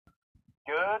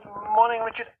Good morning,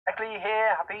 Richard Eckley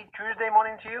here. Happy Tuesday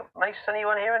morning to you. Nice sunny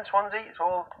one here in Swansea. It's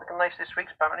all looking nice this week,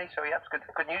 apparently. So yeah, it's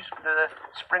good news. Good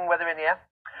spring weather in the air.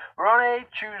 We're on a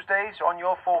Tuesday, so on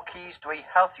your four keys to a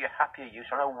healthier, happier you.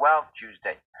 So on a Wealth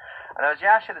Tuesday. And as you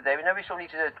asked the other day, we know we still need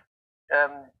to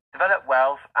develop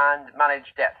wealth and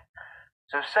manage debt.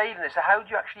 So saving this, so how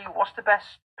do you actually, what's the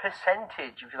best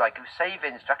percentage, if you like, of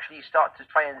savings to actually start to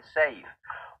try and save?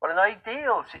 Well, an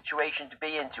ideal situation to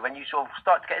be into when you sort of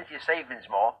start to get into your savings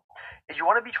more is you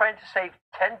want to be trying to save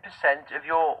 10% of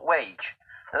your wage.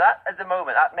 Now that, at the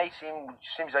moment, that may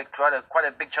seems like quite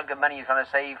a big chunk of money you're trying to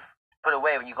save, put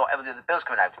away when you've got every other bills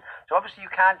coming out. So obviously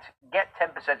you can't get 10%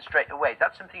 straight away.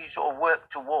 That's something you sort of work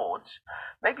towards,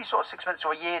 maybe sort of 6 months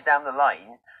or a year down the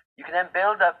line. You can then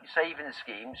build up your savings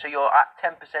scheme so you're at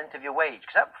 10% of your wage,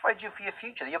 because that provides you for your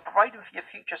future. You're providing for your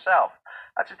future self.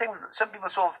 That's the thing. Some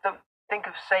people sort of don't think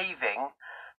of saving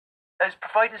as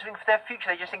providing something for their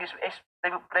future. They just think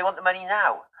they want the money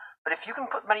now. But if you can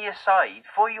put money aside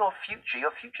for your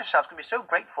future self's going to be so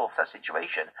grateful for that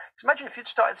situation. Because imagine if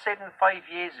you'd started saving 5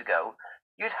 years ago,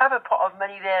 you'd have a pot of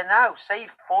money there now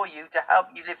saved for you to help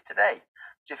you live today.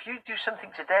 So if you do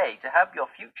something today to help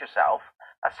your future self,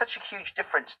 that's such a huge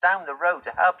difference down the road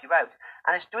to help you out.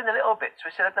 And it's doing a little bit. So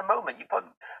we said at the moment, a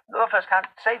lot of us can't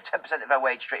save 10% of our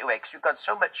wage straight away because you've got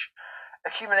so much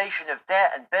accumulation of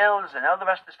debt and bills and all the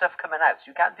rest of the stuff coming out.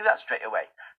 So you can't do that straight away.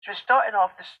 So we're starting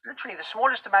off literally the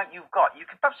smallest amount you've got. You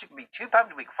can perhaps be £2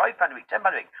 a week, £5 a week, £10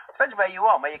 a week. Depends where you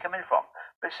are and where you're coming from.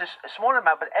 But it's just a small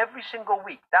amount, but every single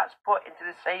week that's put into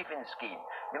the savings scheme.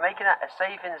 You're making that a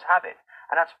savings habit.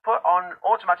 And that's put on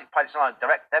automatic pilots, on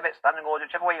direct debit, standing order,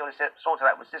 whichever way you want to sort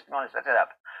it out with the system you want to set it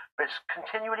up. But it's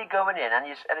continually going in, and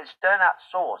it's done at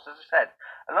source. As I said,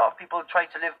 a lot of people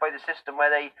try to live by the system where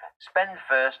they spend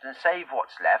first and save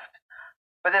what's left,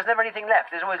 but there's never anything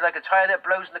left. There's always like a tire that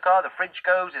blows in the car, the fridge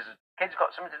goes, there's kids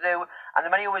got something to do, and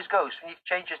the money always goes. So we need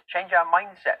to change our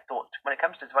mindset thought when it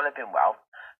comes to developing wealth,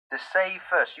 to save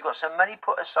first. You've got some money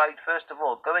put aside first of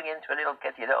all, going into a little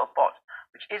kitty, a little pot,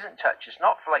 which isn't touched. It's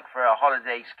not for a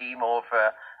holiday scheme or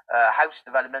for house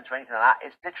development or anything like that.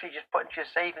 It's literally just put into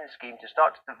your savings scheme to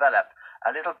start to develop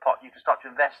a little pot you can start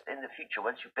to invest in the future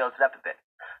once you've built it up a bit.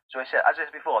 So as I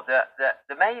said before,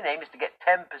 the main aim is to get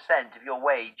 10% of your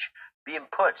wage being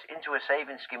put into a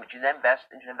savings scheme, which you then invest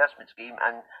into an investment scheme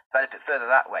and develop it further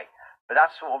that way. But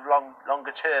that's sort of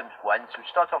longer term one. So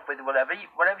start off with whatever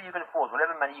you can afford,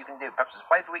 whatever money you can do. Perhaps it's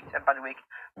 £5 a week, £10 a week.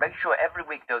 Make sure every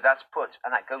week though that's put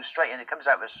and that goes straight in. It comes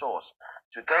out of a source,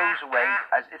 so it goes away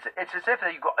as it's as if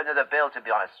you've got another bill. To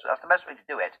be honest, so that's the best way to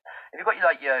do it. If you've got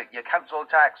your council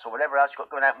tax or whatever else you've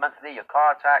got going out monthly, your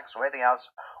car tax or anything else,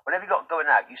 whatever you've got going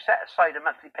out, you set aside a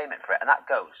monthly payment for it, and that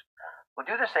goes. We'll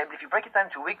do the same, but if you break it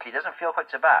down to weekly, it doesn't feel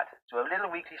quite so bad. So a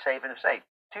little weekly saving of say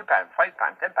 £2, £5, £10,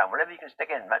 whatever you can stick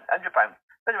in, £100, depending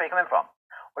where you're coming from.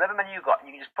 Whatever money you've got,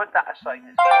 you can just put that aside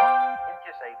into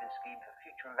your savings scheme for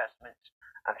future investments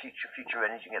and future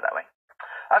earnings. You can get that way.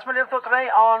 That's my little thought today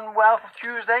on Wealth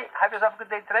Tuesday. Have yourself a good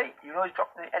day today. You can always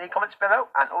drop any comments below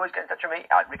and always get in touch with me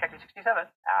at rickeckley67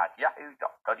 at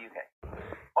yahoo.co.uk.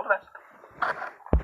 All the best.